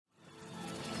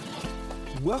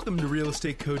Welcome to Real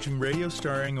Estate Coaching Radio,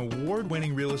 starring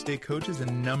award-winning real estate coaches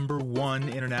and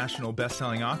 #1 international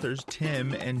best-selling authors,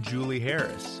 Tim and Julie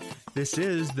Harris. This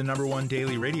is the #1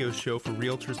 daily radio show for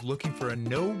realtors looking for a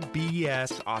no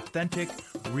BS, authentic,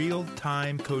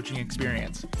 real-time coaching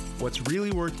experience. What's really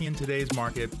working in today's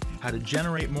market, how to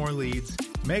generate more leads,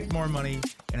 make more money,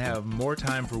 and have more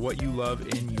time for what you love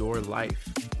in your life.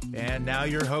 And now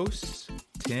your hosts,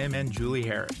 Tim and Julie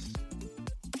Harris.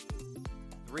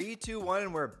 3, 2, 1,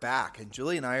 and we're back. And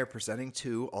Julie and I are presenting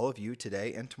to all of you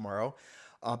today and tomorrow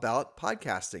about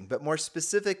podcasting. But more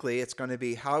specifically, it's going to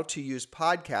be how to use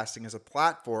podcasting as a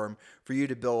platform for you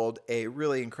to build a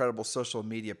really incredible social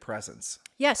media presence.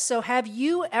 Yes. So have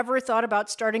you ever thought about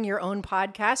starting your own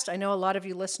podcast? I know a lot of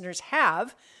you listeners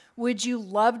have. Would you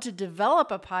love to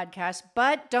develop a podcast,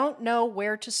 but don't know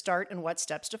where to start and what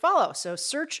steps to follow? So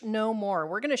search no more.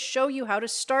 We're going to show you how to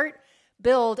start,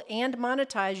 build, and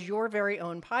monetize your very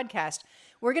own podcast.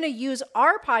 We're going to use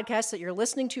our podcast that you're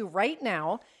listening to right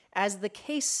now as the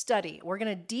case study. We're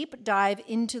going to deep dive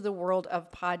into the world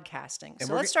of podcasting.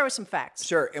 So let's start with some facts.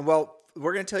 Sure. And well,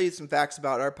 we're going to tell you some facts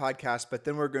about our podcast, but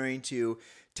then we're going to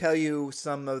tell you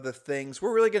some of the things.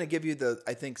 We're really going to give you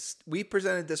we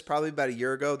presented this probably about a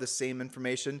year ago, the same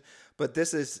information, but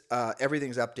this is,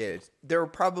 everything's updated. There were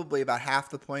probably about half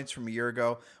the points from a year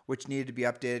ago, which needed to be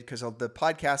updated because the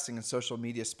podcasting and social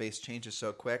media space changes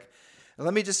so quick. And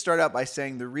let me just start out by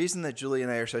saying the reason that Julie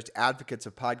and I are such advocates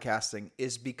of podcasting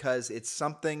is because it's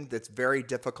something that's very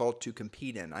difficult to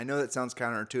compete in. I know that sounds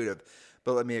counterintuitive,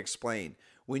 but let me explain.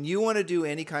 When you want to do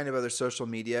any kind of other social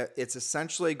media, it's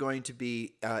essentially going to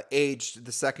be aged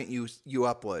the second you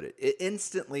upload it. It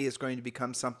instantly is going to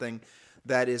become something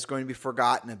that is going to be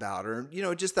forgotten about, or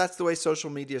just that's the way social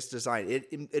media is designed.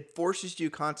 It forces you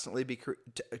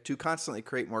to constantly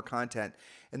create more content,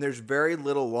 and there's very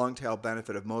little long tail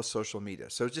benefit of most social media.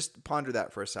 So just ponder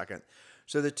that for a second.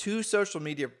 So the two social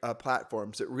media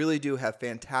platforms that really do have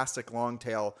fantastic long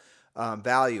tail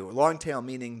value. Long tail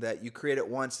meaning that you create it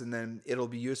once and then it'll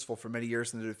be useful for many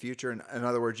years into the future. And in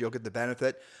other words, you'll get the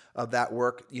benefit of that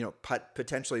work,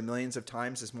 potentially millions of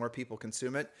times as more people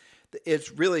consume it.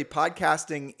 It's really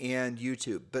podcasting and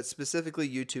YouTube, but specifically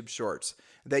YouTube Shorts.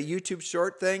 That YouTube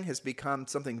Short thing has become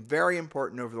something very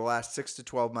important over the last 6 to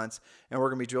 12 months, and we're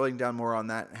going to be drilling down more on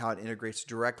that and how it integrates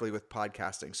directly with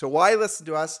podcasting. So why listen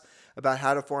to us about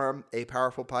how to form a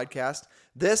powerful podcast?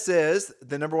 This is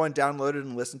the #1 downloaded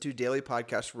and listened to daily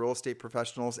podcast for real estate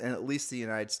professionals in at least the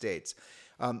United States.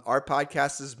 Our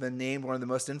podcast has been named one of the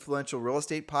most influential real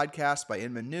estate podcasts by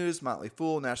Inman News, Motley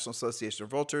Fool, National Association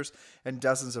of Realtors, and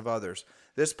dozens of others.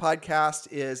 This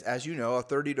podcast is, as you know, a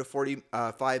 30 to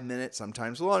 45 minute,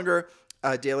 sometimes longer,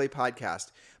 daily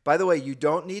podcast. By the way, you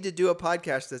don't need to do a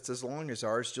podcast that's as long as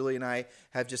ours. Julie and I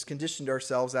have just conditioned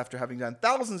ourselves after having done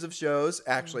thousands of shows.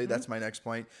 Actually, that's my next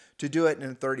point, to do it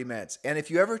in 30 minutes. And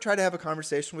if you ever try to have a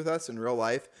conversation with us in real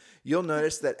life, you'll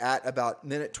notice that at about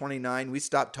minute 29, we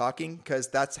stop talking because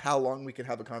that's how long we can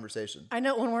have a conversation. I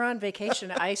know when we're on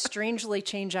vacation, I strangely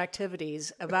change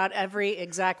activities about every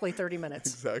exactly 30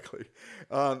 minutes. Exactly.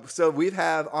 So we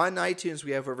have on iTunes,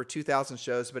 we have over 2,000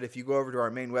 shows. But if you go over to our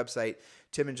main website,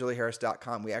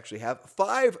 timandjulieharris.com, we actually have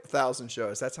 5,000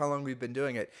 shows. That's how long we've been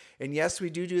doing it. And yes, we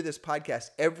do this podcast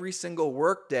every single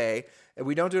work day. And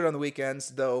we don't do it on the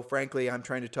weekends, though, frankly, I'm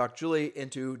trying to talk Julie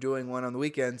into doing one on the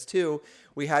weekends, too.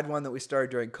 We had one that we started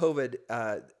during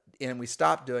COVID, and we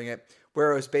stopped doing it,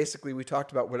 where it was basically we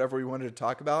talked about whatever we wanted to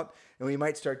talk about. And we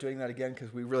might start doing that again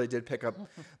because we really did pick up,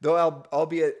 though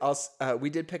we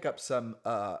did pick up some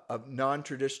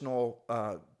non-traditional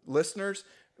listeners,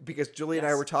 because Julie and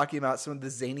I were talking about some of the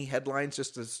zany headlines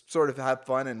just to sort of have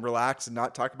fun and relax and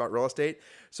not talk about real estate.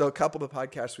 So a couple of the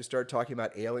podcasts, we started talking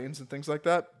about aliens and things like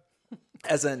that.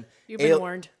 You've been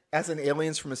warned. As in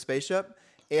aliens from a spaceship.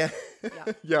 And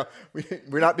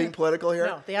we're not being political here.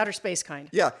 No, the outer space kind.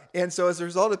 Yeah. And so as a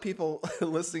result of people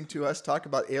listening to us talk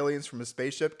about aliens from a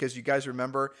spaceship, because you guys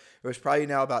remember it was probably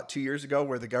now about 2 years ago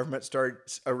where the government started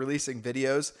releasing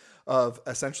videos of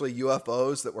essentially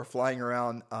UFOs that were flying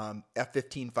around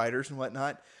F-15 fighters and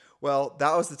whatnot. Well,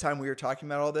 that was the time we were talking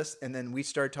about all this. And then we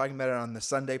started talking about it on the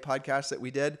Sunday podcast that we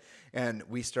did. And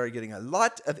we started getting a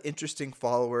lot of interesting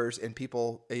followers and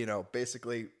people,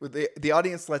 basically the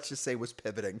audience, let's just say, was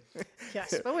pivoting.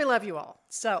 Yes, but we love you all.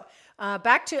 So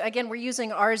back to, again, we're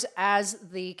using ours as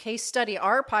the case study.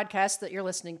 Our podcast that you're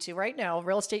listening to right now,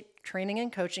 Real Estate Training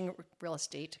and Coaching, Real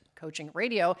Estate Coaching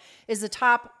Radio, is the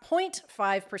top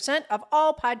 0.5% of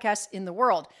all podcasts in the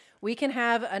world. We can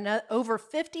have over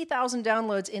 50,000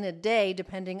 downloads in a day,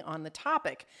 depending on the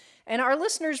topic. And our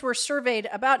listeners were surveyed.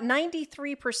 About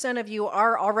 93% of you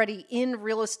are already in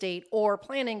real estate or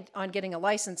planning on getting a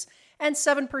license, and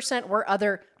 7% were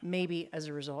other, maybe as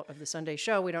a result of the Sunday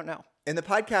show. We don't know. And the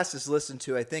podcast is listened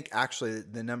to, I think actually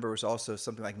the number was also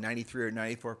something like 93 or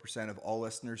 94% of all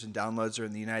listeners and downloads are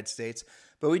in the United States.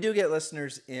 But we do get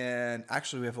listeners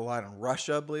actually we have a lot in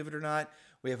Russia, believe it or not.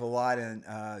 We have a lot in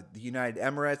the United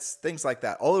Emirates, things like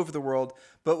that, all over the world.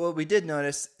 But what we did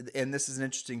notice, and this is an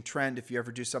interesting trend if you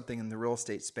ever do something in the real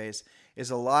estate space, is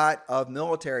a lot of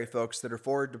military folks that are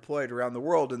forward deployed around the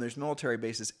world, and there's military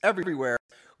bases everywhere,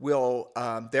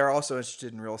 they're also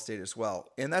interested in real estate as well.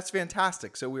 And that's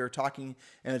fantastic. So we were talking,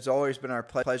 and it's always been our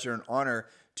pleasure and honor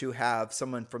to have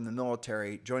someone from the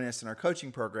military join us in our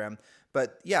coaching program.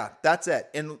 But yeah, that's it.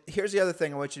 And here's the other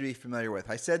thing I want you to be familiar with.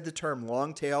 I said the term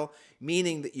long tail,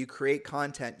 meaning that you create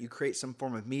content, you create some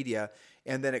form of media,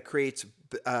 and then it creates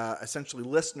essentially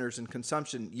listeners and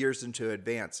consumption years into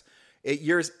advance,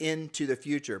 years into the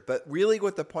future. But really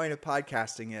what the point of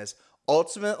podcasting is,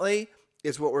 ultimately,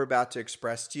 is what we're about to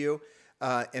express to you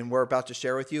and we're about to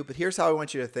share with you. But here's how I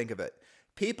want you to think of it.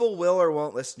 People will or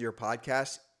won't listen to your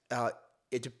podcast.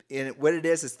 What it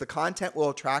is the content will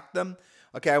attract them.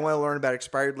 Okay, I want to learn about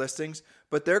expired listings,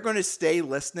 but they're going to stay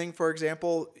listening, for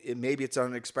example, maybe it's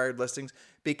on expired listings,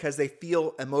 because they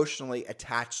feel emotionally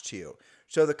attached to you.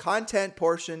 So the content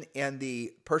portion and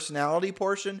the personality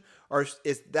portion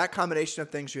is that combination of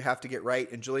things you have to get right.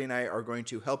 And Julie and I are going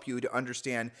to help you to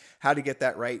understand how to get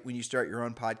that right when you start your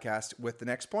own podcast with the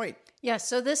next point. Yes,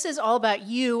 so this is all about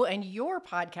you and your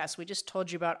podcast. We just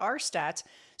told you about our stats.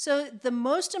 So the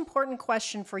most important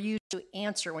question for you to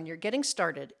answer when you're getting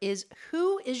started is,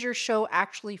 who is your show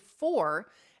actually for,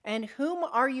 and whom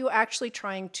are you actually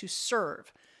trying to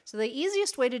serve? So the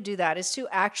easiest way to do that is to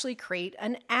actually create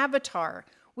an avatar.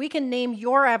 We can name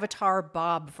your avatar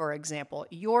Bob, for example,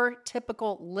 your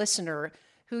typical listener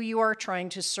who you are trying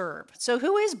to serve. So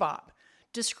who is Bob?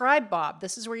 Describe Bob.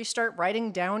 This is where you start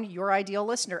writing down your ideal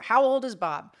listener. How old is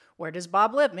Bob? Where does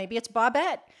Bob live? Maybe it's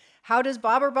Bobette. How does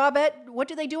Bob or Bobette, what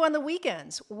do they do on the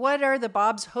weekends? What are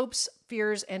Bob's hopes,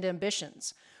 fears, and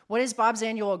ambitions? What is Bob's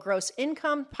annual gross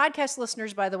income? Podcast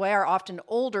listeners, by the way, are often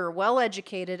older,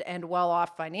 well-educated, and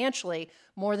well-off financially,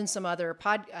 more than some other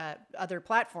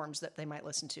platforms that they might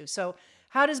listen to. So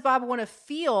how does Bob want to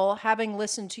feel having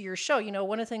listened to your show? You know,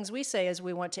 one of the things we say is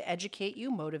we want to educate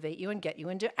you, motivate you, and get you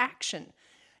into action.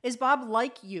 Is Bob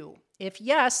like you? If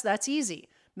yes, that's easy.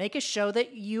 Make a show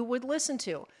that you would listen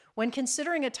to. When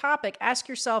considering a topic, ask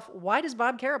yourself, why does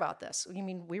Bob care about this? I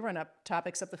mean, we run up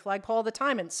topics up the flagpole all the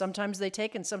time, and sometimes they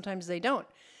take and sometimes they don't.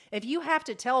 If you have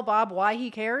to tell Bob why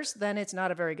he cares, then it's not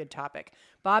a very good topic.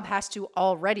 Bob has to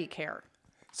already care.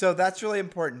 So that's really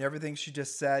important, everything she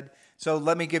just said. So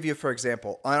let me give you, for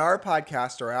example, on our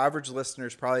podcast, our average listener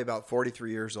is probably about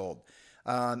 43 years old.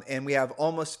 And we have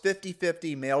almost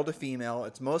 50-50 male to female.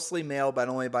 It's mostly male, but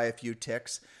only by a few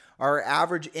ticks. Our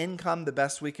average income, the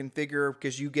best we can figure,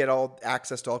 because you get all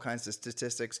access to all kinds of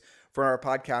statistics for our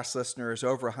podcast listeners,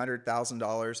 over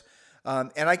 $100,000.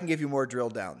 And I can give you more drill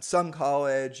down. Some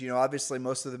college, obviously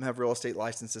most of them have real estate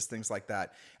licenses, things like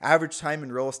that. Average time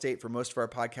in real estate for most of our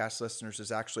podcast listeners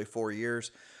is actually 4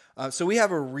 years. So we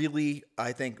have a really,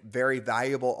 I think, very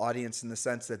valuable audience in the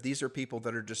sense that these are people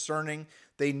that are discerning.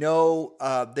 They know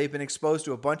they've been exposed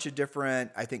to a bunch of different,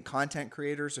 I think, content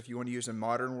creators, if you want to use a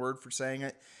modern word for saying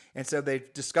it. And so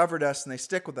they've discovered us and they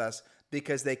stick with us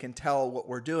because they can tell what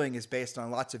we're doing is based on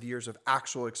lots of years of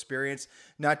actual experience,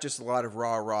 not just a lot of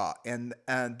rah-rah. And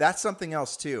that's something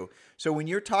else too. So when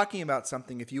you're talking about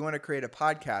something, if you want to create a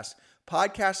podcast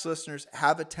listeners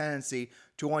have a tendency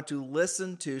to want to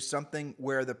listen to something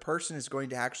where the person is going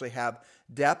to actually have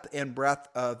depth and breadth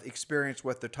of experience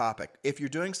with the topic. If you're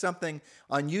doing something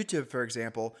on YouTube, for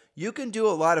example, you can do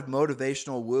a lot of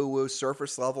motivational woo-woo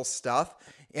surface level stuff.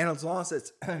 And as long as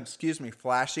it's,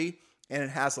 flashy, and it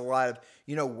has a lot of,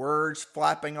 words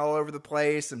flapping all over the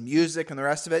place and music and the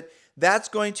rest of it, that's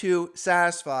going to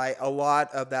satisfy a lot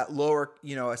of that lower,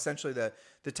 essentially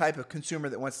the type of consumer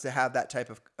that wants to have that type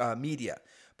of media.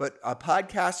 But a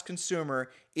podcast consumer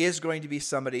is going to be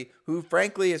somebody who,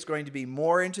 frankly, is going to be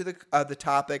more into the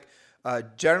topic,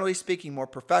 generally speaking, more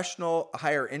professional, a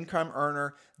higher income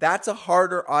earner. That's a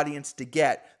harder audience to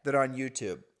get than on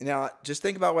YouTube. Now, just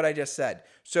think about what I just said.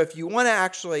 So if you want to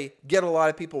actually get a lot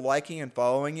of people liking and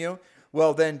following you,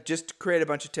 well, then just create a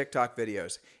bunch of TikTok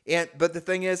videos. But the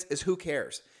thing is who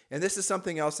cares? And this is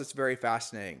something else that's very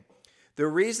fascinating. The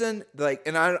reason,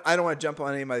 and I don't want to jump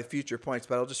on any of my future points,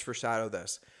 but I'll just foreshadow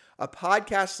this. A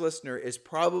podcast listener is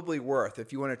probably worth,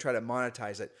 if you want to try to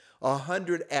monetize it,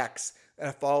 100x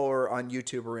a follower on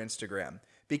YouTube or Instagram.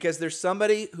 Because there's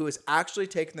somebody who has actually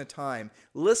taken the time,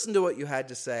 listened to what you had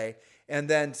to say, and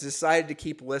then decided to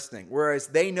keep listening. Whereas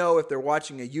they know if they're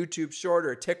watching a YouTube short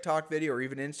or a TikTok video or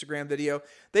even Instagram video,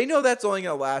 they know that's only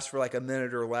going to last for like a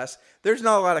minute or less. There's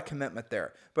not a lot of commitment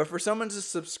there. But for someone to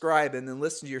subscribe and then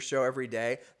listen to your show every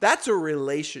day, that's a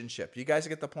relationship. You guys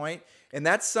get the point? And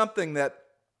that's something that,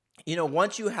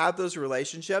 once you have those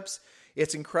relationships,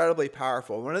 it's incredibly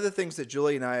powerful. One of the things that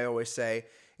Julie and I always say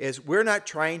is we're not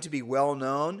trying to be well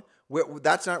known.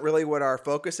 That's not really what our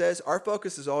focus is. Our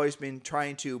focus has always been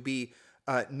trying to be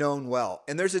known well.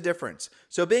 And there's a difference.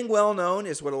 So being well known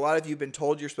is what a lot of you have been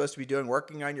told you're supposed to be doing,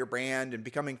 working on your brand and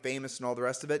becoming famous and all the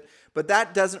rest of it. But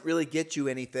that doesn't really get you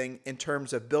anything in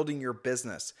terms of building your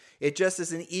business. It just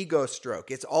is an ego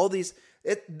stroke. It's all these...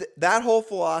 that whole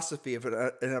philosophy of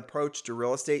an approach to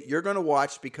real estate, you're going to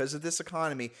watch because of this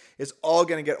economy, is all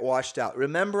going to get washed out.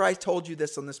 Remember, I told you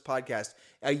this on this podcast.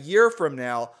 A year from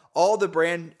now, all the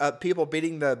brand people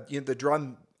beating the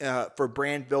drum for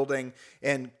brand building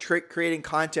and creating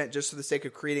content just for the sake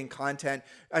of creating content,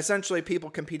 essentially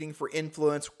people competing for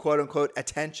influence, quote unquote,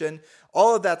 attention,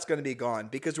 all of that's going to be gone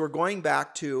because we're going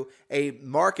back to a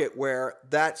market where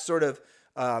that sort of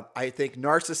I think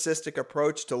narcissistic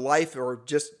approach to life or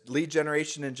just lead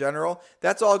generation in general,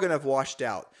 that's all going to have washed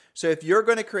out. So if you're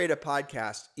going to create a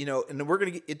podcast, and we're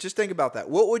going to just think about that.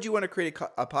 What would you want to create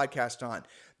a podcast on?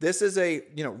 This is a,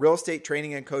 real estate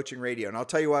training and coaching radio. And I'll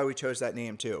tell you why we chose that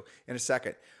name too in a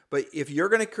second. But if you're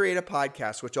going to create a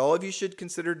podcast, which all of you should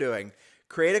consider doing,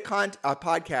 create a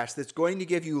podcast that's going to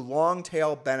give you long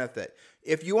tail benefit.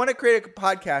 If you want to create a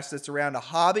podcast that's around a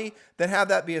hobby, then have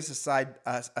that be as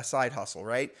a side hustle,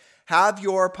 right? Have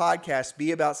your podcast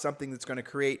be about something that's going to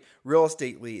create real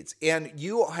estate leads. And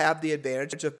you have the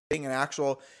advantage of being an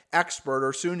actual expert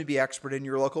or soon to be expert in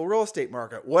your local real estate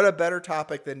market. What a better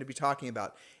topic than to be talking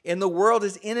about. And the world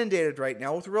is inundated right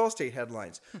now with real estate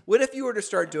headlines. What if you were to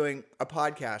start doing a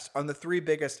podcast on the 3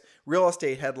 biggest real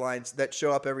estate headlines that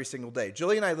show up every single day?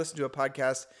 Julie and I listen to a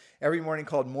podcast every morning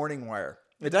called Morning Wire.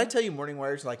 Did I tell you Morning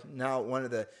Wire is like now one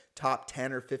of the top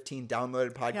 10 or 15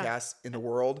 downloaded podcasts in the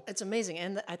world? It's amazing.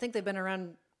 And I think they've been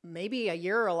around maybe a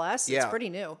year or less. It's pretty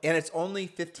new. And it's only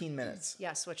 15 minutes.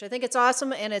 Yes, which I think it's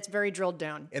awesome and it's very drilled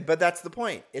down. But that's the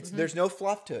point. There's no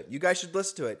fluff to it. You guys should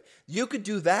listen to it. You could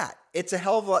do that. It's a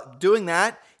hell of a lot. Doing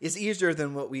that is easier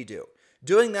than what we do.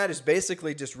 Doing that is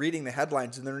basically just reading the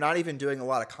headlines, and they're not even doing a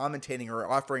lot of commentating or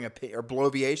offering or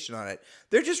bloviation on it.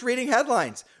 They're just reading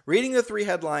headlines, reading the 3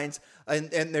 headlines,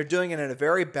 and they're doing it in a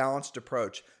very balanced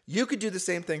approach. You could do the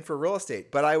same thing for real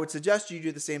estate, but I would suggest you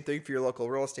do the same thing for your local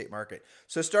real estate market.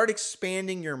 So start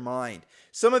expanding your mind.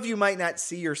 Some of you might not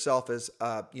see yourself as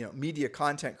media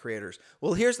content creators.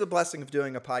 Well, here's the blessing of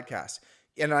doing a podcast.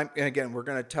 And again, we're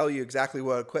going to tell you exactly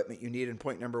what equipment you need in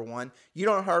point number 1. You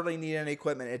don't hardly need any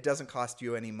equipment. It doesn't cost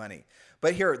you any money.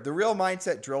 But here, the real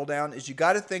mindset drill down is you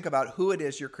got to think about who it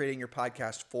is you're creating your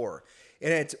podcast for.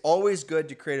 And it's always good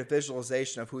to create a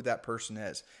visualization of who that person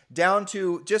is. Down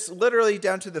to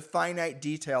the finite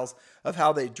details of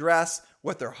how they dress,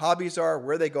 what their hobbies are,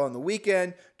 where they go on the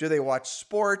weekend, do they watch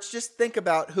sports? Just think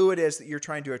about who it is that you're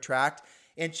trying to attract.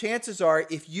 And chances are,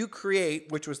 if you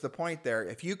create, which was the point there,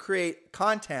 if you create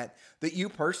content that you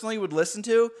personally would listen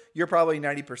to, you're probably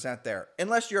 90% there.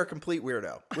 Unless you're a complete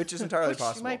weirdo, which is entirely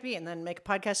possible. You might be, and then make a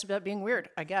podcast about being weird,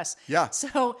 I guess. Yeah.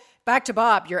 So back to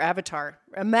Bob, your avatar.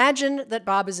 Imagine that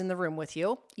Bob is in the room with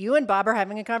you. You and Bob are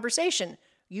having a conversation.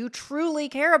 You truly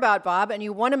care about Bob and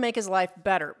you want to make his life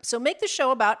better. So make the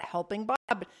show about helping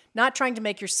Bob, not trying to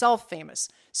make yourself famous.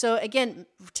 So again,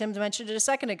 Tim mentioned it a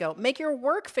second ago, make your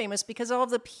work famous because of all of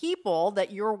the people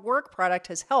that your work product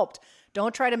has helped.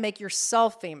 Don't try to make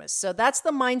yourself famous. So that's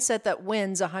the mindset that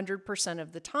wins 100%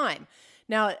 of the time.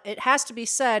 Now, it has to be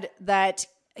said that,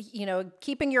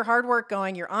 keeping your hard work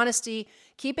going, your honesty,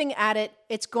 keeping at it,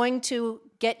 it's going to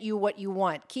get you what you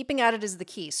want. Keeping at it is the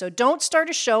key. So don't start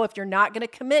a show if you're not going to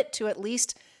commit to at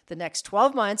least the next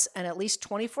 12 months and at least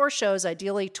 24 shows,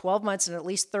 ideally 12 months and at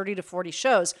least 30 to 40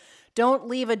 shows. Don't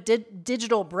leave a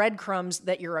digital breadcrumbs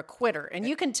that you're a quitter. And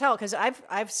you can tell, because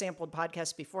I've sampled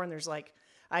podcasts before and there's like,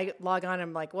 I log on and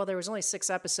I'm like, well, there was only 6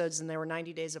 episodes and they were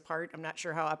 90 days apart. I'm not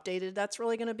sure how updated that's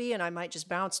really going to be. And I might just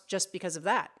bounce just because of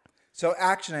that. So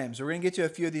action items. We're going to get to a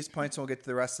few of these points and we'll get to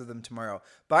the rest of them tomorrow.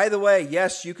 By the way,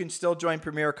 yes, you can still join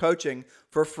Premier Coaching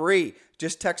for free.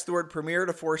 Just text the word Premier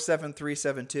to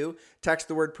 47372. Text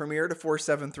the word Premier to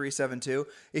 47372.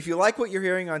 If you like what you're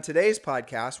hearing on today's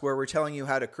podcast, where we're telling you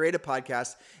how to create a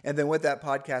podcast and then with that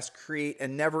podcast create a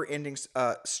never-ending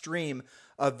stream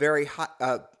of very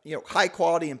high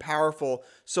quality and powerful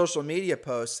social media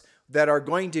posts that are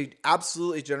going to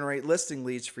absolutely generate listing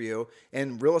leads for you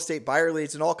and real estate buyer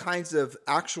leads and all kinds of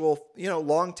actual,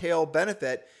 long tail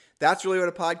benefit. That's really what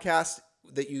a podcast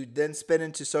that you then spin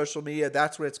into social media,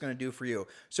 that's what it's going to do for you.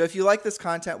 So if you like this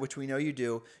content, which we know you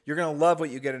do, you're going to love what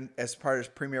you get as part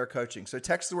of Premier Coaching. So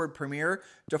text the word Premier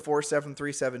to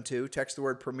 47372. Text the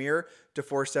word Premier to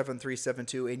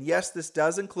 47372. And yes, this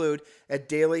does include a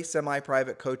daily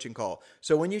semi-private coaching call.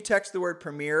 So when you text the word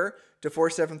Premier to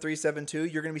 47372,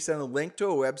 you're going to be sent a link to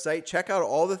a website. Check out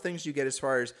all the things you get as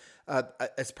far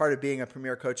as part of being a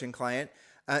Premier Coaching client.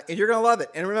 And you're going to love it.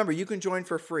 And remember, you can join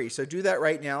for free. So do that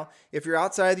right now. If you're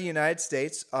outside the United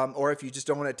States, or if you just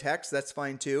don't want to text, that's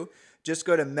fine too. Just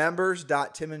go to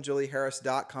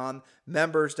members.timandjulieharris.com,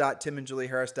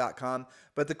 members.timandjulieharris.com.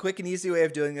 But the quick and easy way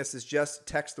of doing this is just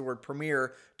text the word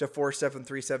Premier to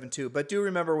 47372. But do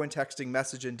remember when texting,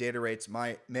 message and data rates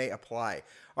may apply.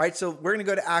 All right, so we're going to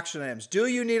go to action items. Do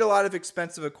you need a lot of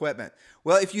expensive equipment?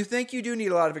 Well, if you think you do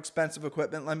need a lot of expensive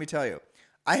equipment, let me tell you,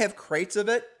 I have crates of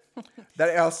it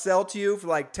that I'll sell to you for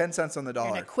like 10 cents on the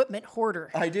dollar. An equipment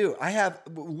hoarder. I do.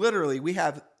 We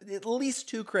have at least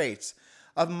 2 crates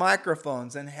of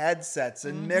microphones and headsets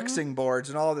and mixing boards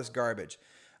and all this garbage.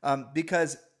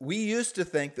 Because we used to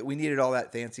think that we needed all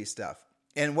that fancy stuff.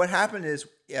 And what happened is,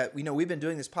 we've been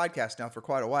doing this podcast now for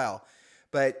quite a while.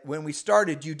 But when we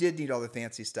started, you did need all the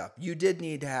fancy stuff. You did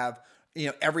need to have,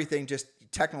 everything just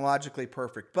technologically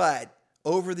perfect. But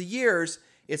over the years,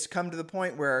 it's come to the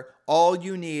point where all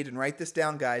you need, and write this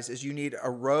down, guys, is you need a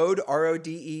Rode,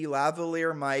 R-O-D-E,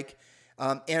 lavalier mic,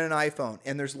 and an iPhone.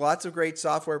 And there's lots of great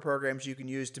software programs you can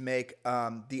use to make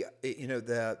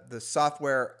the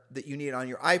software that you need on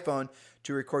your iPhone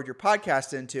to record your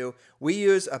podcast into. We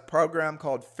use a program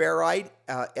called Ferrite,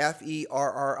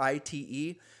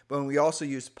 Ferrite, but we also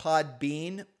use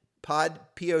Podbean,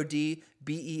 Podbean,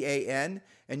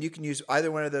 and you can use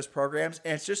either one of those programs.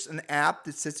 And it's just an app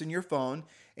that sits in your phone,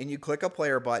 and you click a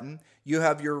player button. You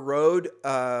have your Rode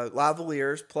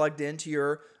lavaliers plugged into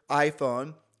your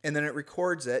iPhone, and then it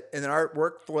records it. And then our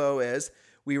workflow is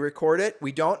we record it.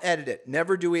 We don't edit it.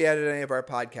 Never do we edit any of our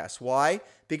podcasts. Why?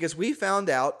 Because we found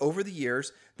out over the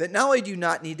years that not only do you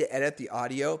not need to edit the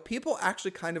audio, people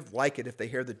actually kind of like it if they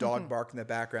hear the dog bark in the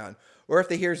background, or if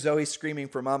they hear Zoe screaming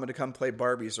for mama to come play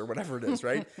Barbies or whatever it is,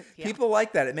 right? Yeah. People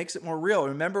like that. It makes it more real.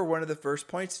 Remember, one of the first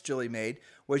points Julie made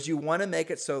was you want to make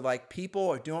it so like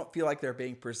people don't feel like they're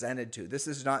being presented to. This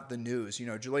is not the news.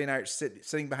 Julie and I are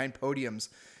sitting behind podiums,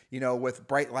 with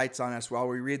bright lights on us while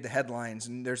we read the headlines,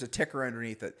 and there's a ticker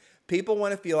underneath it. People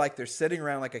want to feel like they're sitting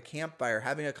around like a campfire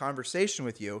having a conversation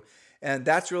with you. And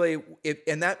that's really it.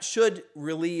 And that should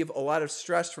relieve a lot of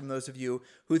stress from those of you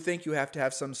who think you have to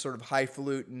have some sort of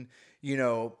highfalutin,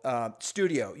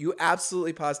 studio. You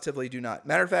absolutely positively do not.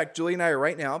 Matter of fact, Julie and I are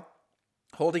right now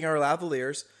holding our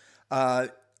lavaliers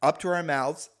up to our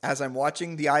mouths as I'm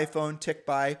watching the iPhone tick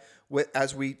by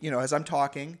as I'm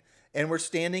talking. And we're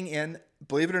standing in,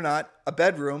 believe it or not, a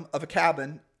bedroom of a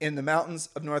cabin in the mountains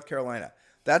of North Carolina.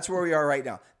 That's where we are right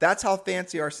now. That's how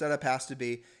fancy our setup has to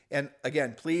be. And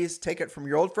again, please take it from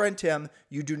your old friend Tim.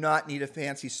 You do not need a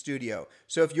fancy studio.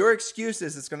 So if your excuse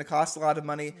is it's going to cost a lot of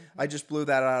money, I just blew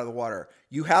that out of the water.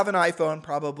 You have an iPhone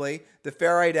probably. The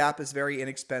Ferrite app is very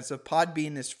inexpensive.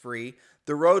 Podbean is free.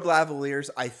 The Rode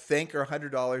lavaliers, I think, are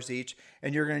 $100 each.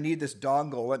 And you're going to need this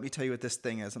dongle. Let me tell you what this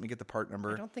thing is. Let me get the part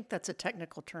number. I don't think that's a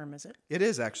technical term, is it? It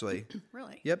is, actually.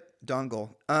 Really? Yep,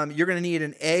 dongle. You're going to need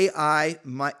an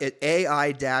AI-Micro.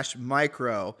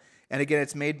 And again,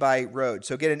 it's made by Rode.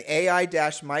 So get an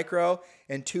AI-Micro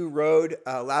and 2 Rode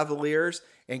lavaliers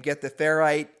and get the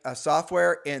Ferrite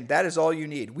software. And that is all you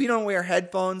need. We don't wear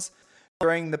headphones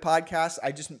during the podcast.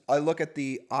 I look at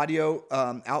the audio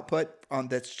output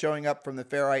that's showing up from the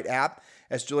Ferrite app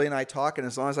as Julie and I talk. And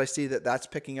as long as I see that that's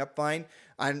picking up fine,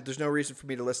 there's no reason for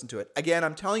me to listen to it. Again,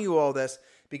 I'm telling you all this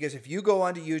because if you go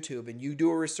onto YouTube and you do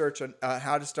a research on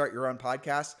how to start your own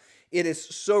podcast, it is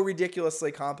so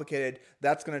ridiculously complicated.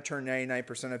 That's going to turn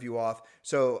 99% of you off.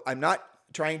 So I'm not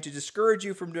trying to discourage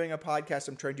you from doing a podcast.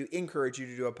 I'm trying to encourage you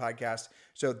to do a podcast.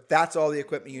 So that's all the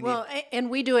equipment you need. Well, and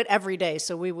we do it every day,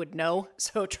 so we would know.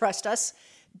 So trust us.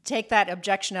 take that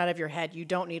objection out of your head. You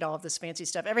don't need all of this fancy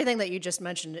stuff. Everything that you just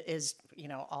mentioned is,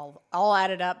 all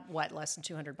added up, less than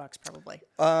 $200 probably.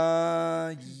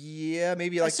 Yeah,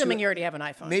 maybe like assuming you already have an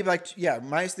iPhone. Maybe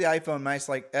minus the iPhone, minus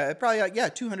probably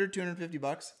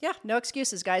 $200-$250. Yeah, no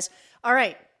excuses, guys. All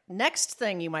right. Next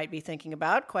thing you might be thinking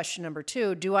about, question number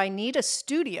 2, do I need a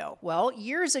studio? Well,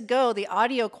 years ago, the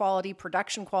audio quality,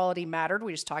 production quality mattered.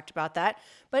 We just talked about that,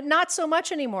 but not so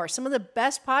much anymore. Some of the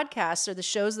best podcasts are the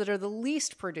shows that are the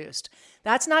least produced.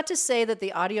 That's not to say that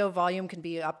the audio volume can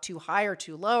be up too high or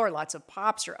too low, or lots of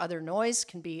pops or other noise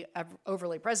can be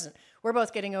overly present. We're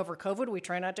both getting over COVID. We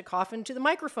try not to cough into the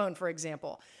microphone, for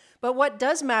example. But what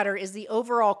does matter is the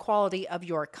overall quality of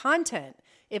your content.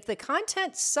 If the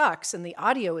content sucks and the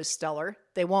audio is stellar,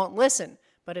 they won't listen.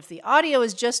 But if the audio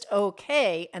is just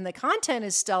okay and the content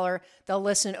is stellar, they'll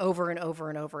listen over and over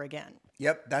and over again.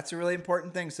 Yep, that's a really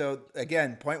important thing. So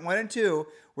again, point 1 and 2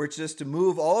 were just to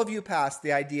move all of you past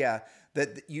the idea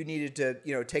that you needed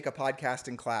to, take a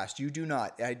podcasting class. You do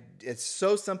not. It's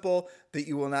so simple that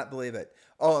you will not believe it.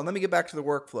 Oh, and let me get back to the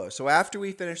workflow. So after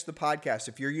we finish the podcast,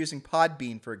 if you're using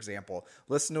Podbean, for example,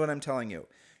 listen to what I'm telling you.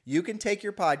 You can take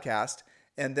your podcast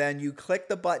and then you click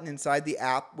the button inside the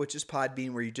app, which is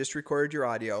Podbean, where you just recorded your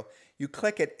audio. You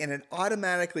click it and it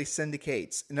automatically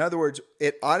syndicates. In other words,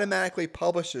 it automatically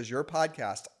publishes your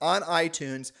podcast on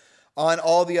iTunes, on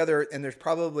all the other, and there's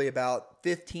probably about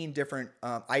 15 different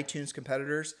iTunes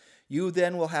competitors. You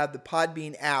then will have the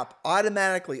Podbean app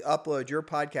automatically upload your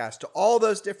podcast to all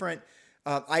those different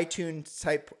iTunes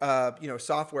type,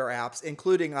 software apps,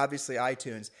 including obviously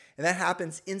iTunes. And that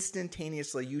happens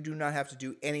instantaneously. You do not have to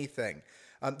do anything.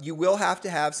 You will have to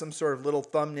have some sort of little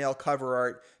thumbnail cover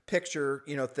art picture,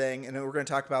 thing. And we're going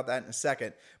to talk about that in a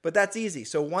second, but that's easy.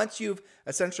 So once you've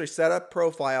essentially set up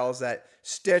profiles at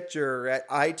Stitcher, at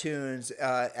iTunes,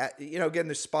 again,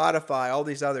 there's Spotify, all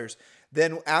these others.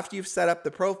 Then after you've set up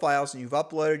the profiles and you've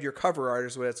uploaded your cover art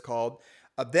is what it's called,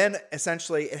 then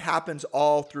essentially it happens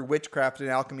all through witchcraft and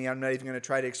alchemy. I'm not even going to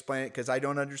try to explain it because I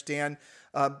don't understand.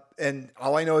 And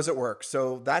all I know is it works.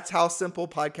 So that's how simple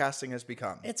podcasting has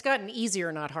become. It's gotten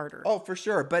easier, not harder. Oh, for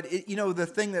sure. But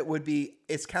the thing that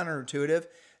it's counterintuitive.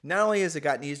 Not only has it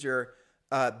gotten easier,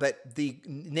 but the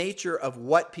nature of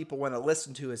what people want to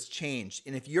listen to has changed.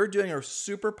 And if you're doing a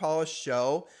super polished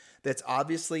show that's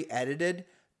obviously edited,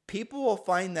 people will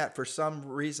find that for some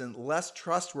reason less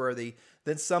trustworthy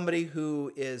than somebody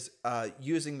who is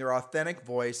using their authentic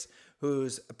voice,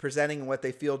 who's presenting what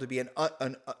they feel to be an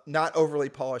not overly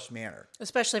polished manner.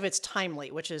 Especially if it's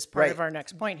timely, which is part of our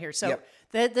next point here. So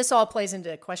Yep. This all plays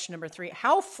into question number 3.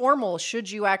 How formal should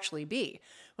you actually be?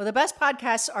 Well, the best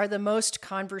podcasts are the most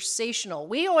conversational.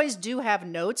 We always do have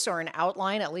notes or an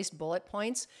outline, at least bullet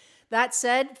points. That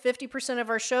said, 50% of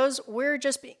our shows, we're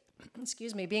just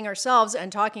being ourselves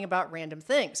and talking about random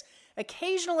things.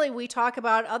 Occasionally, we talk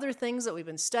about other things that we've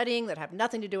been studying that have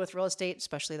nothing to do with real estate,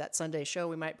 especially that Sunday show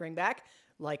we might bring back,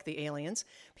 like the aliens.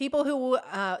 People who,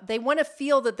 they want to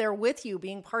feel that they're with you,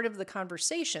 being part of the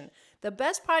conversation. The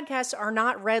best podcasts are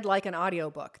not read like an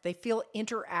audiobook. They feel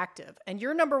interactive. And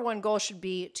your number one goal should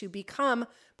be to become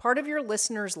part of your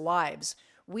listeners' lives.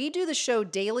 We do the show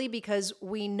daily because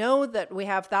we know that we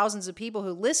have thousands of people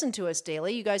who listen to us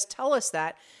daily. You guys tell us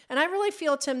that. And I really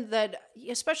feel, Tim, that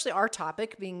especially our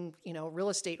topic being, real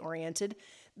estate oriented,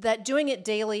 that doing it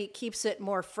daily keeps it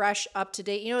more fresh, up to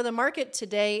date. The market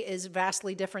today is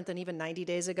vastly different than even 90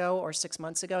 days ago or 6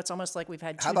 months ago. It's almost like we've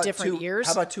had two different years.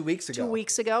 How about 2 weeks ago? 2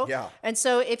 weeks ago. Yeah. And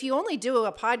so if you only do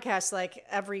a podcast like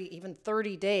every even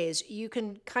 30 days, you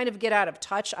can kind of get out of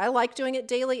touch. I like doing it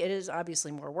daily. It is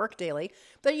obviously more work daily.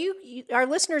 But our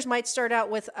listeners might start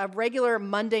out with a regular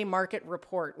Monday market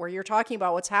report where you're talking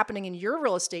about what's happening in your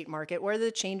real estate market. What are the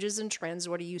changes and trends?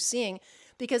 What are you seeing?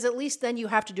 Because at least then you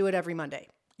have to do it every Monday.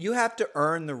 You have to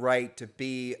earn the right to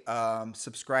be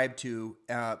subscribed to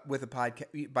with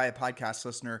by a podcast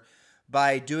listener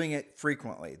by doing it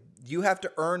frequently. You have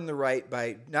to earn the right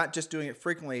by not just doing it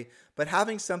frequently, but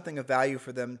having something of value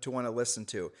for them to want to listen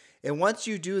to. And once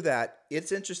you do that,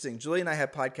 it's interesting. Julie and I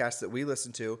have podcasts that we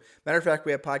listen to. Matter of fact,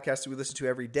 we have podcasts that we listen to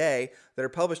every day that are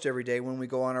published every day when we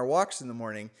go on our walks in the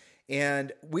morning.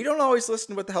 And we don't always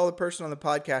listen to what the hell the person on the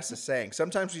podcast is saying.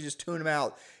 Sometimes we just tune them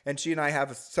out, and she and I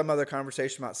have some other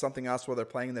conversation about something else while they're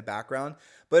playing in the background.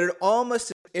 But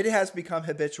it has become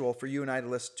habitual for you and I to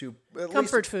listen to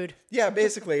comfort food. Yeah,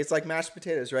 basically. It's like mashed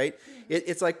potatoes, right?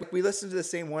 It's like we listen to the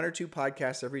same 1 or 2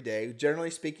 podcasts every day, generally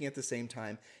speaking at the same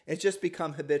time. It's just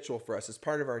become habitual for us. It's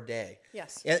part of our day.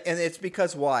 Yes. And it's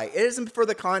because why? It isn't for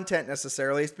the content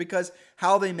necessarily. It's because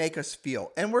how they make us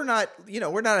feel. And we're not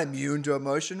immune to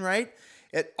emotion, right?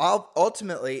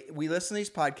 Ultimately, we listen to these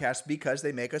podcasts because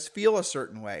they make us feel a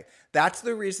certain way. That's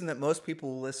the reason that most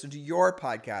people will listen to your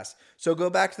podcast. So go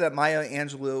back to that Maya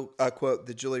Angelou quote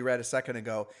that Julie read a second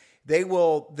ago. They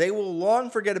will long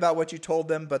forget about what you told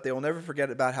them, but they will never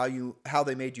forget about how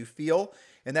they made you feel.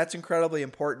 And that's incredibly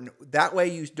important. That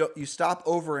way you stop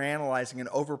overanalyzing and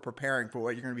over preparing for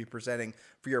what you're going to be presenting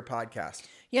for your podcast.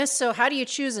 Yes, so how do you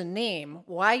choose a name?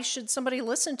 Why should somebody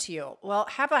listen to you? Well,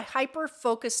 have a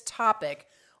hyper-focused topic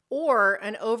or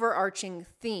an overarching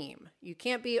theme. You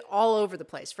can't be all over the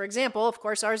place. For example, of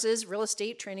course, ours is Real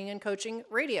Estate Training and Coaching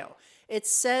Radio. It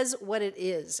says what it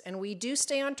is, and we do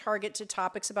stay on target to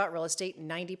topics about real estate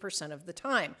 90% of the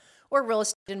time, or real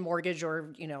estate and mortgage,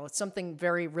 or something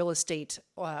very real estate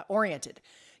oriented.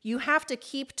 You have to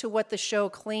keep to what the show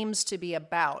claims to be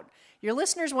about. Your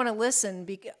listeners want to listen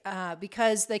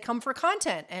because they come for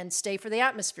content and stay for the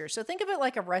atmosphere. So think of it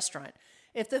like a restaurant.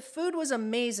 If the food was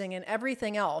amazing and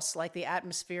everything else, like the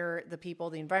atmosphere, the people,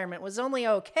 the environment, was only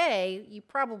okay, you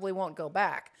probably won't go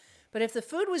back. But if the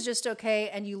food was just okay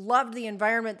and you loved the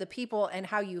environment, the people, and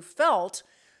how you felt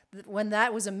when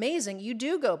that was amazing, you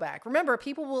do go back. Remember,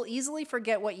 people will easily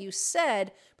forget what you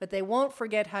said, but they won't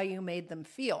forget how you made them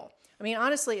feel. I mean,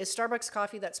 honestly, is Starbucks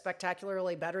coffee that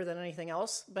spectacularly better than anything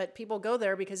else? But people go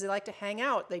there because they like to hang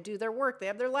out. They do their work. They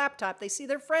have their laptop. They see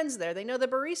their friends there. They know the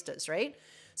baristas, right?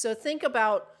 So think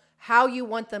about how you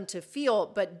want them to feel,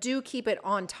 but do keep it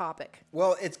on topic.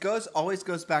 Well, always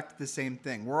goes back to the same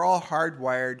thing. We're all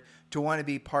hardwired to want to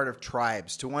be part of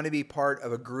tribes, to want to be part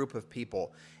of a group of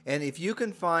people. And if you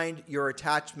can find your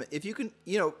attachment,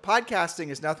 podcasting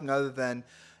is nothing other than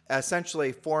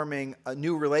essentially forming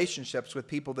new relationships with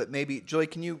people that maybe, Julie,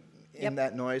 can you end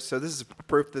that noise? So this is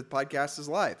proof that the podcast is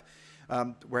live.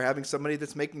 We're having somebody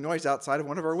that's making noise outside of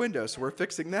one of our windows, so we're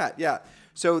fixing that. Yeah.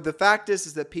 So the fact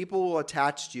is that people will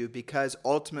attach to you because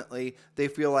ultimately they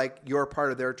feel like you're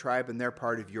part of their tribe and they're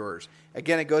part of yours.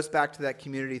 Again, it goes back to that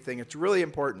community thing. It's really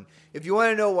important. If you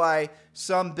want to know why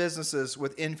some businesses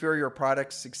with inferior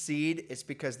products succeed, it's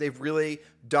because they've really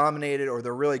dominated or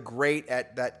they're really great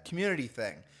at that community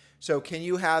thing. So can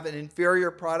you have an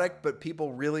inferior product, but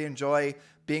people really enjoy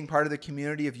being part of the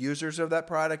community of users of that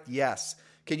product? Yes.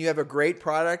 Can you have a great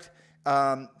product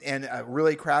and a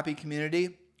really crappy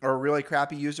community or a really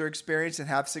crappy user experience and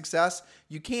have success?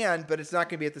 You can, but it's not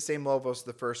going to be at the same level as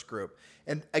the first group.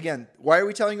 And again, why are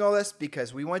we telling you all this?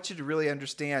 Because we want you to really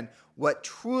understand what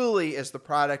truly is the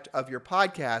product of your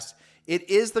podcast. It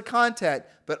is the content,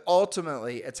 but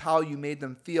ultimately it's how you made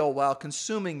them feel while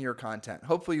consuming your content.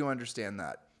 Hopefully you understand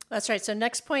that. That's right. So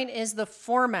next point is the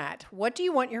format. What do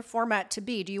you want your format to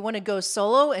be? Do you want to go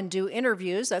solo and do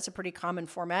interviews? That's a pretty common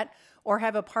format. Or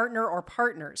have a partner or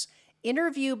partners?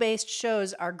 Interview-based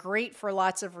shows are great for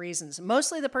lots of reasons.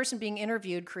 Mostly the person being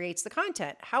interviewed creates the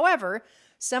content. However,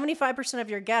 75% of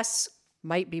your guests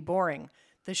might be boring.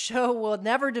 The show will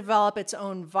never develop its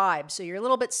own vibe, so you're a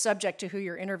little bit subject to who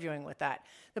you're interviewing with that.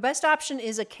 The best option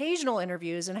is occasional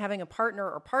interviews and having a partner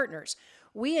or partners.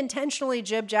 We intentionally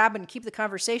jib-jab and keep the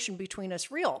conversation between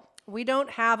us real. We don't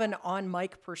have an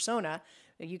on-mic persona.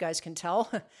 You guys can tell.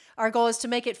 Our goal is to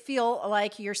make it feel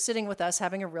like you're sitting with us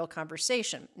having a real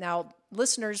conversation. Now,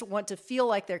 listeners want to feel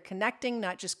like they're connecting,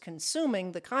 not just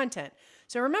consuming the content.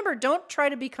 So remember, don't try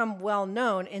to become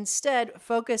well-known. Instead,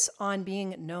 focus on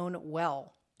being known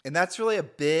well. And that's really a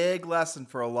big lesson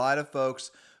for a lot of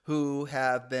folks who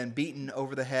have been beaten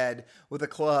over the head with a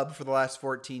club for the last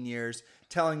 14 years,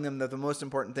 telling them that the most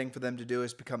important thing for them to do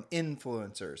is become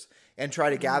influencers and try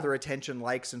to gather attention,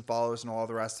 likes, and follows, and all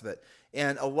the rest of it.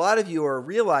 And a lot of you are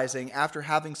realizing, after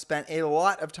having spent a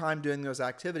lot of time doing those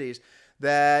activities,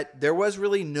 that there was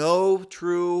really no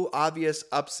true obvious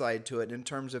upside to it in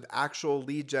terms of actual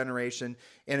lead generation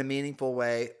in a meaningful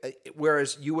way,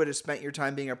 whereas you would have spent your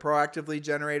time being a proactive lead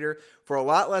generator for a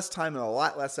lot less time and a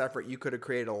lot less effort. You could have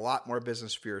created a lot more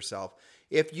business for yourself.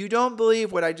 If you don't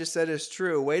believe what I just said is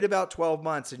true, wait about 12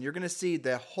 months and you're going to see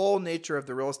the whole nature of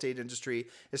the real estate industry,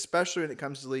 especially when it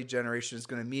comes to lead generation, is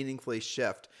going to meaningfully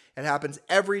shift. It happens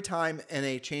every time in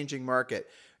a changing market.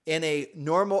 In a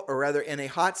normal, or rather in a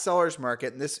hot seller's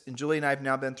market, and Julie and I have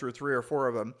now been through 3 or 4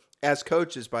 of them as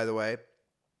coaches, by the way,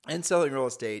 and selling real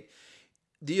estate,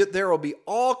 there will be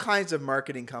all kinds of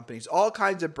marketing companies, all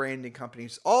kinds of branding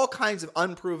companies, all kinds of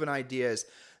unproven ideas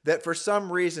that for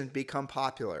some reason become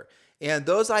popular. And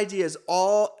those ideas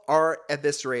all are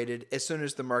eviscerated as soon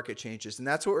as the market changes. And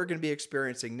that's what we're going to be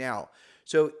experiencing now.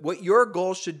 So what your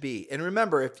goal should be, and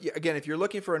remember, if you're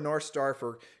looking for a North Star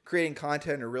for creating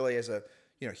content or really as a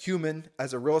human,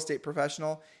 as a real estate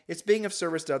professional, it's being of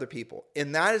service to other people.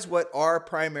 And that is what our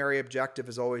primary objective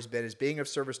has always been, is being of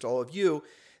service to all of you.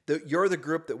 You're the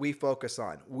group that we focus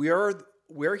on.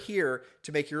 We're here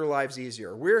to make your lives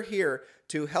easier. We're here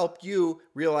to help you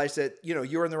realize that,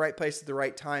 you're in the right place at the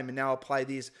right time, and now apply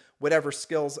these whatever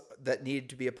skills that need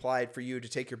to be applied for you to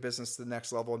take your business to the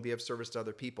next level and be of service to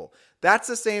other people. That's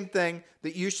the same thing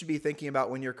that you should be thinking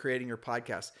about when you're creating your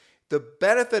podcast. The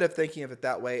benefit of thinking of it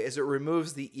that way is it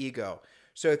removes the ego.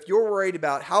 So if you're worried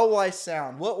about how will I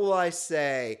sound, what will I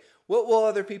say, what will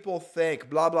other people think,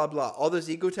 blah, blah, blah, all those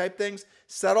ego type things,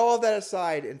 set all of that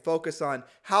aside and focus on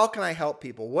how can I help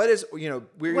people? What is,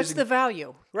 what's the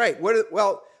value? Right.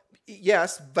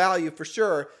 Yes, value for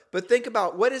sure. But think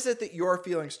about, what is it that you're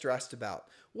feeling stressed about?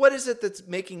 What is it that's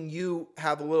making you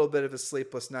have a little bit of a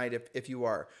sleepless night if you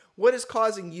are? What is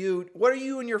causing you? What are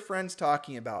you and your friends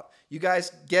talking about? You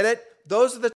guys get it?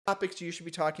 Those are the topics you should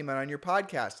be talking about on your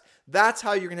podcast. That's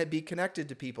how you're going to be connected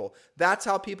to people. That's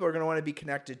how people are going to want to be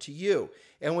connected to you.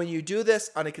 And when you do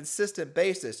this on a consistent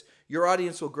basis, your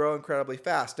audience will grow incredibly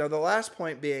fast. Now, the last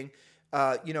point being,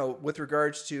 with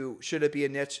regards to should it be a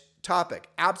niche topic?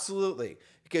 Absolutely.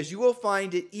 Because you will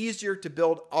find it easier to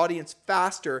build audience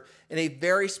faster in a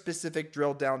very specific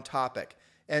drilled down topic.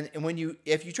 And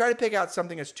if you try to pick out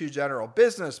something that's too general,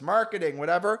 business, marketing,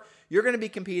 whatever, you're going to be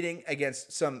competing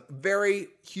against some very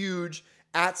huge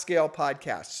at scale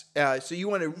podcasts. So you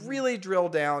want to really drill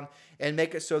down and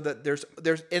make it so that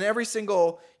there's in every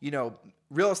single,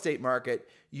 real estate market,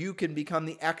 you can become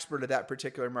the expert of that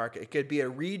particular market. It could be a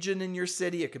region in your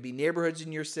city. It could be neighborhoods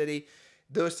in your city.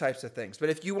 Those types of things. But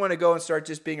if you want to go and start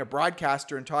just being a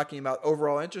broadcaster and talking about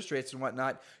overall interest rates and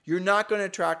whatnot, you're not going to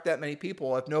attract that many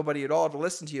people, if nobody at all, to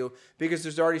listen to you, because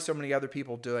there's already so many other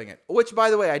people doing it. Which,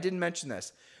 by the way, I didn't mention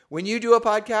this. When you do a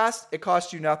podcast, it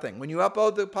costs you nothing. When you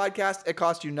upload the podcast, it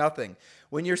costs you nothing.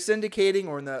 When you're syndicating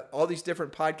or in all these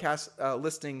different podcast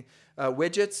listing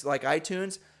widgets like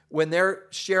iTunes, when they're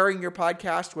sharing your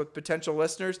podcast with potential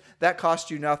listeners, that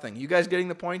costs you nothing. You guys getting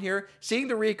the point here? Seeing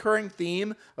the recurring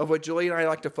theme of what Julie and I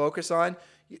like to focus on,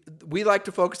 we like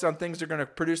to focus on things that are going to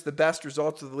produce the best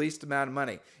results with the least amount of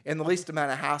money and the least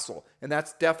amount of hassle. And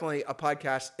that's definitely a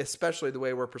podcast, especially the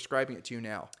way we're prescribing it to you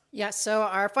now. Yeah, so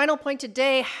our final point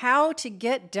today, how to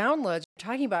get downloads. We're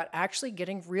talking about actually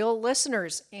getting real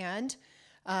listeners and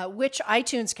which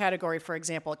iTunes category, for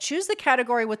example. Choose the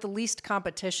category with the least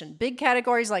competition. Big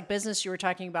categories like business, you were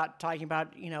talking about,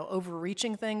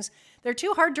 overreaching things. They're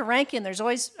too hard to rank in. There's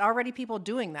always already people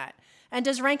doing that. And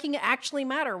does ranking actually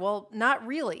matter? Well, not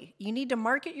really. You need to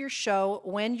market your show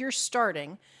when you're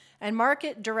starting and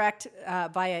market direct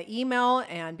via email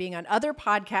and being on other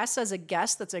podcasts as a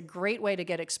guest. That's a great way to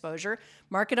get exposure.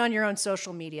 Market on your own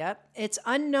social media. It's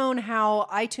unknown how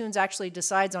iTunes actually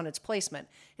decides on its placement.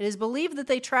 It is believed that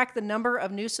they track the number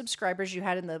of new subscribers you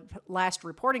had in the last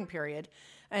reporting period.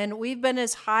 And we've been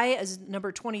as high as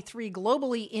number 23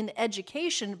 globally in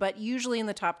education, but usually in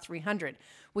the top 300.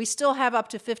 We still have up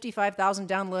to 55,000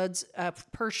 downloads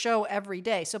per show every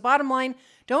day. So bottom line,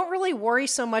 don't really worry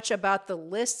so much about the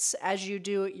lists as you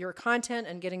do your content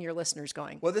and getting your listeners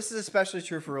going. Well, this is especially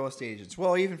true for real estate agents.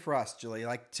 Well, even for us, Julie.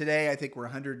 Like today, I think we're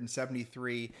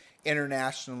 173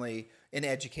 internationally in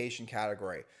education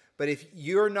category. But if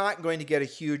you're not going to get a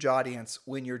huge audience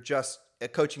when you're just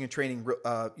coaching and training,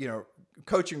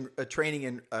 training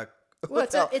in well,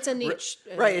 it's a niche.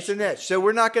 Right, it's a niche. So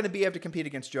we're not going to be able to compete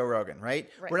against Joe Rogan, right?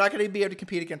 We're not going to be able to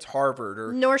compete against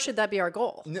Harvard. Nor should that be our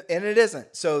goal. And it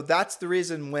isn't. So that's the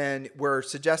reason when we're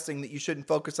suggesting that you shouldn't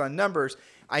focus on numbers.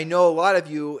 I know a lot of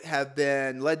you have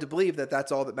been led to believe that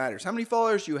that's all that matters. How many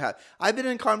followers do you have? I've been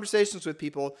in conversations with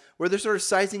people where they're sort of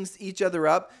sizing each other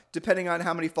up depending on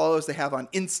how many followers they have on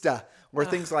Insta or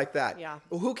things like that. Yeah.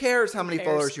 Well, who cares how many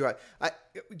followers you have?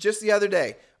 Just the other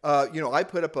day, I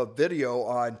put up a video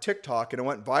on TikTok and it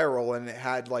went viral and it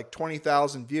had like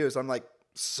 20,000 views. I'm like,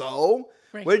 so?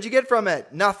 Right. What did you get from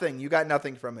it? Nothing. You got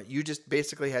nothing from it. You just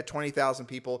basically had 20,000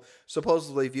 people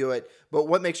supposedly view it. But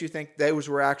what makes you think those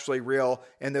were actually real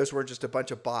and those were just a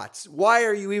bunch of bots? Why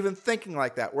are you even thinking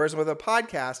like that? Whereas with a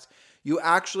podcast, you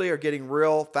actually are getting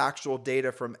real factual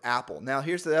data from Apple. Now,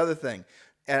 here's the other thing.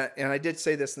 And I did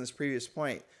say this in this previous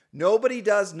point. Nobody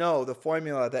does know the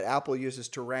formula that Apple uses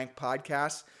to rank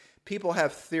podcasts. People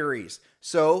have theories.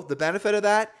 So the benefit of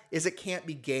that is it can't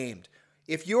be gamed.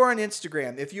 If you are on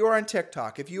Instagram, if you are on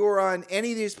TikTok, if you are on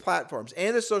any of these platforms, any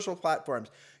of the social platforms,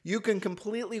 you can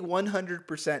completely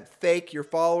 100% fake your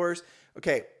followers.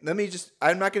 Okay,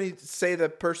 I'm not going to say the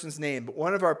person's name, but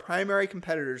one of our primary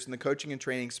competitors in the coaching and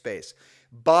training space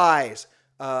buys,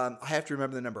 I have to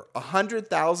remember the number,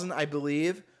 100,000, I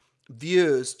believe,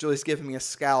 views. Julie's giving me a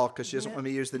scowl because she doesn't want me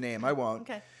to use the name. I won't.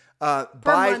 Okay. Per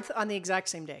month on the exact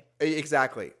same day.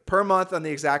 Exactly. Per month on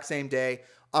the exact same day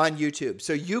on YouTube.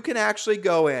 So you can actually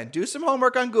go in, do some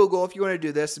homework on Google if you want to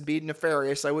do this and be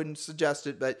nefarious. I wouldn't suggest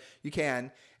it, but you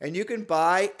can. And you can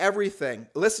buy everything.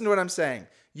 Listen to what I'm saying.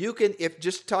 You can, if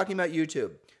just talking about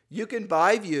YouTube, you can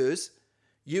buy views,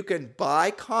 you can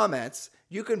buy comments,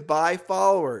 you can buy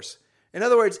followers. In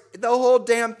other words, the whole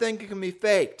damn thing can be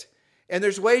faked. And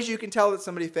there's ways you can tell that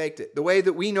somebody faked it. The way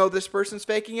that we know this person's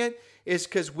faking it is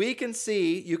because we can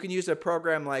see, you can use a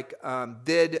program like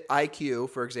vidIQ,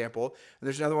 for example. And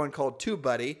there's another one called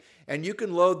TubeBuddy. And you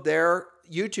can load their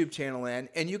YouTube channel in,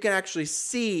 and you can actually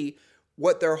see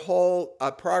what their whole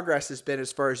progress has been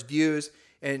as far as views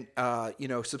and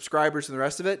subscribers and the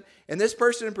rest of it. And this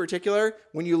person in particular,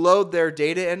 when you load their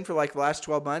data in for like the last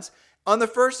 12 months, on the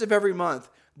first of every month,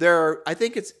 I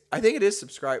think it is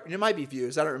subscribers. It might be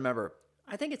views. I don't remember.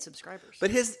 I think it's subscribers. But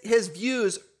his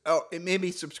views, it may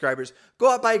be subscribers,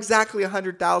 go up by exactly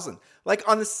 100,000. Like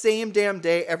on the same damn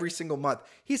day every single month.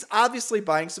 He's obviously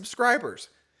buying subscribers.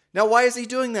 Now, why is he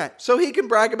doing that? So he can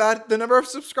brag about the number of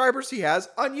subscribers he has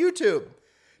on YouTube.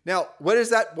 Now, what is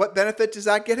that? What benefit does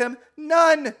that get him?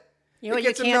 None. You know what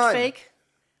you can't fake?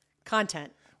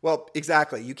 Content. Well,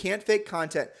 exactly. You can't fake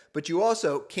content, but you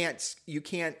also can't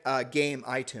game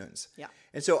iTunes. Yeah.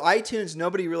 And so iTunes,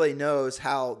 nobody really knows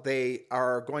how they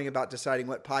are going about deciding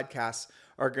what podcasts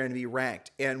are going to be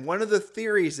ranked. And one of the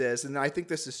theories is, and I think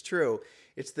this is true,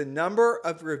 it's the number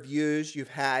of reviews you've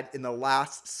had in the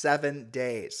last 7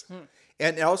 days.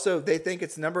 And also they think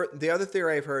it's the other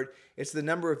theory I've heard, it's the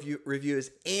number of reviews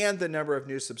and the number of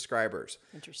new subscribers.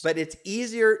 Interesting. But it's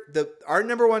easier. Our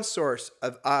number one source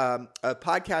of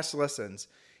podcast listens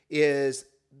is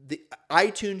the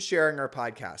iTunes sharing our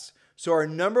podcast. So our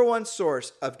number one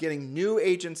source of getting new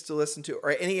agents to listen to,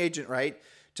 or any agent, right,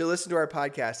 to listen to our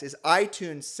podcast is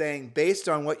iTunes saying, based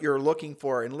on what you're looking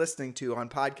for and listening to on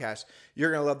podcasts,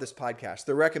 you're going to love this podcast,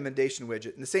 the recommendation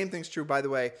widget. And the same thing's true, by the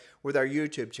way, with our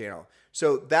YouTube channel.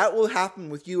 So that will happen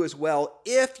with you as well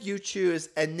if you choose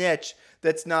a niche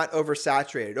that's not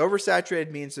oversaturated. Oversaturated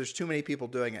means there's too many people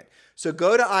doing it. So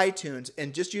go to iTunes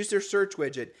and just use their search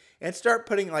widget and start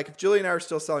putting, like if Julie and I are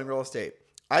still selling real estate,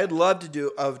 I'd love to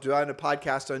do a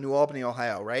podcast on New Albany,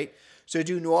 Ohio, right? So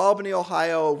do New Albany,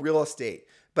 Ohio real estate.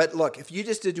 But look, if you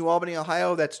just did New Albany,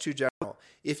 Ohio, that's too general.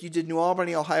 If you did New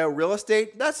Albany, Ohio real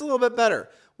estate, that's a little bit better.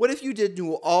 What if you did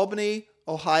New Albany,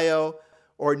 Ohio,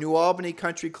 or New Albany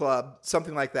Country Club,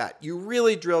 something like that? You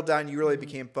really drilled down, you really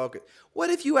became focused. What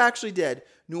if you actually did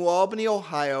New Albany,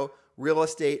 Ohio real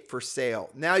estate for sale?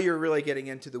 Now you're really getting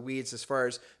into the weeds as far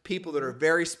as people that are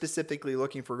very specifically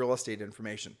looking for real estate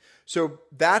information. So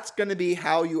that's going to be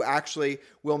how you actually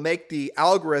will make the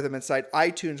algorithm inside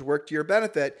iTunes work to your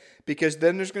benefit, because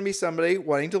then there's going to be somebody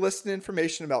wanting to listen to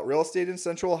information about real estate in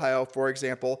Central Ohio, for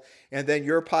example, and then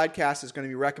your podcast is going to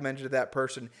be recommended to that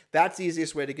person. That's the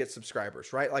easiest way to get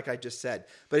subscribers, right? Like I just said.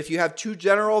 But if you have too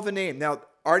general of a name, now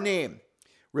our name,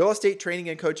 Real Estate Training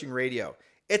and Coaching Radio,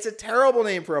 it's a terrible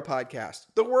name for a podcast.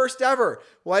 The worst ever.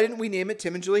 Why didn't we name it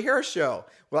Tim and Julie Harris Show?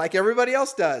 Well, like everybody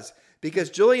else does. Because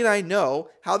Julie and I know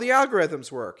how the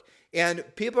algorithms work. And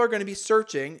people are going to be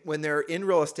searching when they're in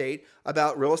real estate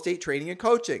about real estate training and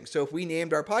coaching. So if we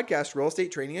named our podcast Real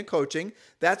Estate Training and Coaching,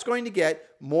 that's going to get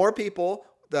more people.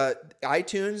 The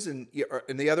iTunes and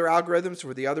the other algorithms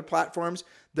for the other platforms,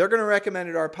 they're going to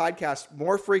recommend our podcast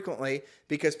more frequently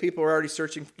because people are already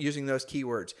searching using those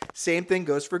keywords. Same thing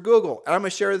goes for Google. And I'm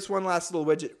going to share this one last little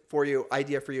widget for you,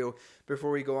 idea for you, before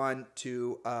we go on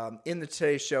to in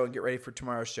today's show and get ready for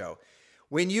tomorrow's show.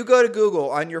 When you go to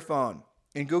Google on your phone,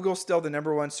 and Google's still the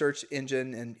number one search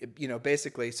engine, and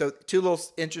basically, so two little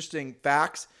interesting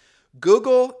facts.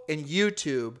 Google and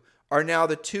YouTube are now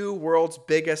the two world's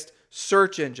biggest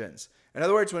search engines. In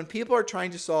other words, when people are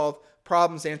trying to solve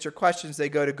problems, answer questions, they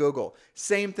go to Google.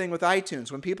 Same thing with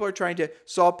iTunes. When people are trying to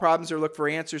solve problems or look for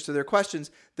answers to their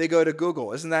questions, they go to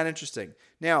Google. Isn't that interesting?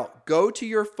 Now, go to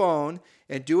your phone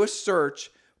and do a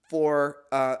search for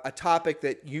a topic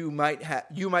that you might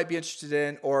be interested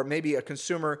in, or maybe a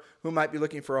consumer who might be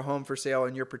looking for a home for sale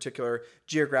in your particular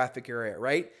geographic area,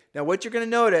 right? Now, what you're going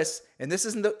to notice, and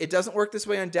it doesn't work this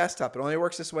way on desktop, it only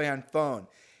works this way on phone,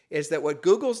 is that what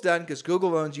Google's done, because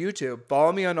Google owns YouTube,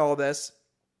 follow me on all this,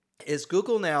 is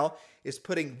Google now is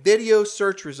putting video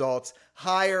search results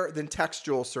higher than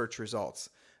textual search results.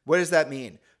 What does that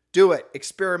mean? Do it.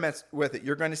 Experiment with it.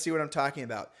 You're going to see what I'm talking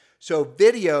about. So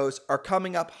videos are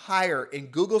coming up higher in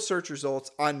Google search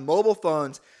results on mobile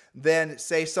phones than,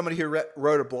 say, somebody who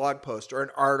wrote a blog post or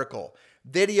an article.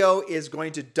 Video is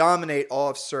going to dominate all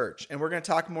of search, and we're going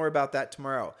to talk more about that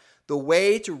tomorrow. The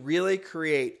way to really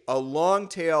create a long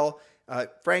tail,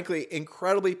 frankly,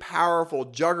 incredibly powerful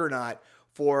juggernaut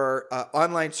for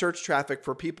online search traffic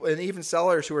for people and even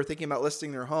sellers who are thinking about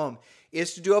listing their home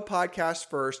is to do a podcast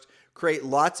first, create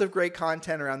lots of great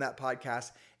content around that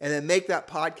podcast, and then make that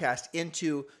podcast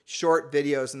into short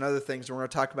videos and other things. And we're going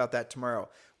to talk about that tomorrow.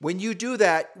 When you do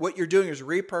that, what you're doing is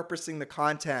repurposing the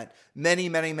content many,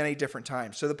 many, many different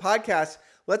times. So the podcast,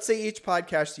 let's say each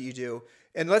podcast that you do,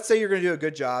 and let's say you're going to do a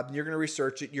good job and you're going to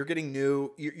research it. You're getting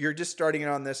new. You're just starting it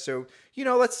on this. So,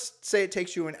 let's say it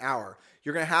takes you an hour.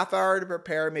 You're going to half hour to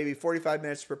prepare, maybe 45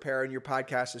 minutes to prepare, and your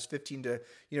podcast is 15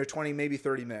 to 20, maybe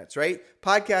 30 minutes, right?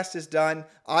 Podcast is done.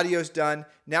 Audio's done.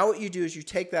 Now what you do is you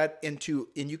take that and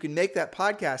you can make that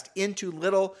podcast into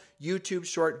little YouTube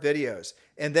short videos.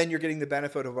 And then you're getting the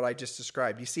benefit of what I just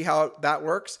described. You see how that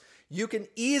works? You can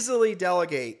easily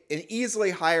delegate and easily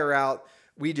hire out,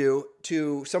 we do,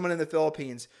 to someone in the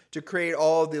Philippines to create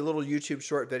all of the little YouTube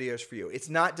short videos for you. It's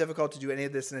not difficult to do any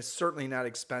of this, and it's certainly not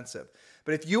expensive.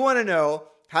 But if you want to know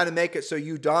how to make it so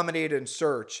you dominate in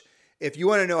search, if you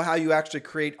want to know how you actually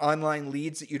create online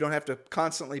leads that you don't have to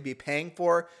constantly be paying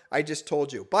for, I just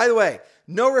told you. By the way,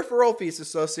 no referral fees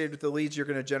associated with the leads you're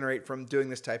going to generate from doing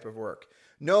this type of work.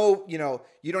 No,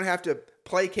 you don't have to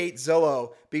placate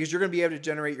Zillow because you're going to be able to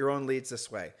generate your own leads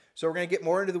this way. So we're going to get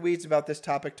more into the weeds about this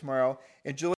topic tomorrow.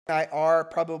 And Julie and I are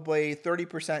probably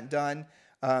 30% done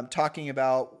talking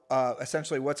about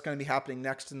essentially what's going to be happening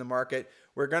next in the market.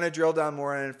 We're going to drill down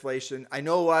more on inflation. I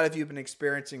know a lot of you have been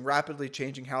experiencing rapidly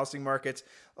changing housing markets.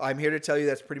 I'm here to tell you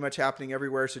that's pretty much happening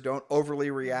everywhere, so don't overly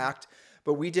react.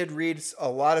 But we did read a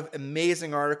lot of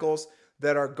amazing articles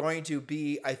that are going to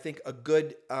be, I think, a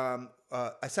good,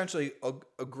 essentially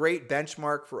a great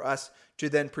benchmark for us to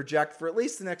then project for at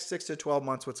least the next 6 to 12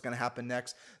 months what's going to happen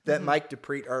next. That Mike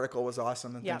Dupree article was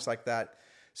awesome and things like that.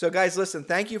 So guys, listen,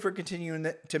 thank you for continuing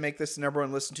to make this the number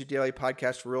one listen to daily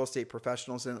podcast for real estate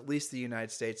professionals in at least the United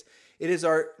States. It is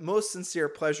our most sincere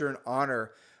pleasure and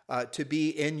honor to be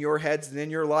in your heads and in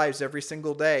your lives every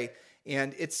single day.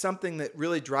 And it's something that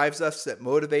really drives us, that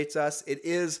motivates us. It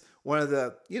is one of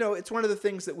the, it's one of the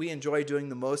things that we enjoy doing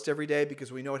the most every day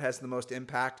because we know it has the most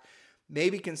impact.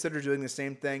 Maybe consider doing the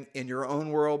same thing in your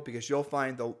own world because you'll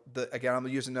find again, I'm going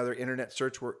to use another internet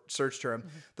search term,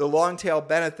 the long tail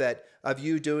benefit of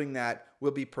you doing that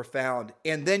will be profound.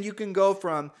 And then you can go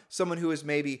from someone who is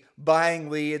maybe buying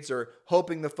leads or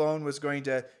hoping the phone was going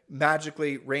to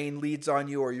magically rain leads on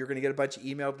you or you're going to get a bunch of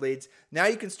emailed leads. Now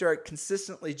you can start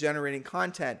consistently generating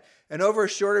content. And over a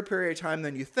shorter period of time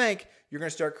than you think, you're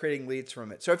going to start creating leads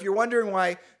from it. So if you're wondering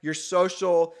why your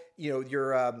social,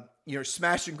 your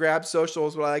smash and grab social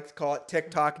is what I like to call it,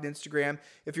 TikTok and Instagram.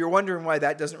 If you're wondering why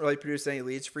that doesn't really produce any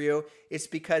leads for you, it's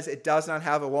because it does not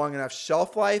have a long enough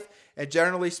shelf life. And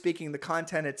generally speaking, the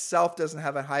content itself doesn't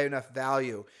have a high enough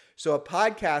value. So a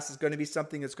podcast is going to be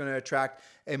something that's going to attract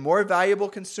a more valuable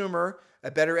consumer,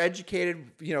 a better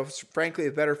educated, frankly,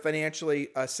 a better financially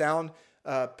sound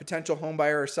potential home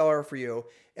buyer or seller for you.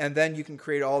 And then you can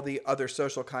create all the other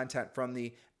social content from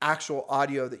the actual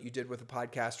audio that you did with a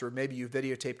podcast, or maybe you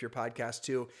videotaped your podcast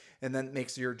too, and then it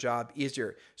makes your job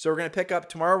easier. So we're going to pick up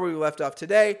tomorrow where we left off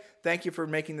today. Thank you for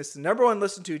making this the number one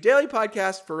listen to daily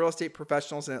podcast for real estate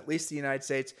professionals in at least the United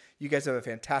States. You guys have a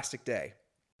fantastic day.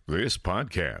 This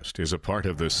podcast is a part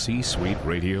of the C-Suite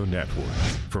Radio Network.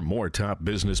 For more top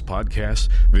business podcasts,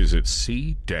 visit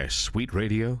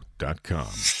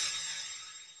c-suiteradio.com.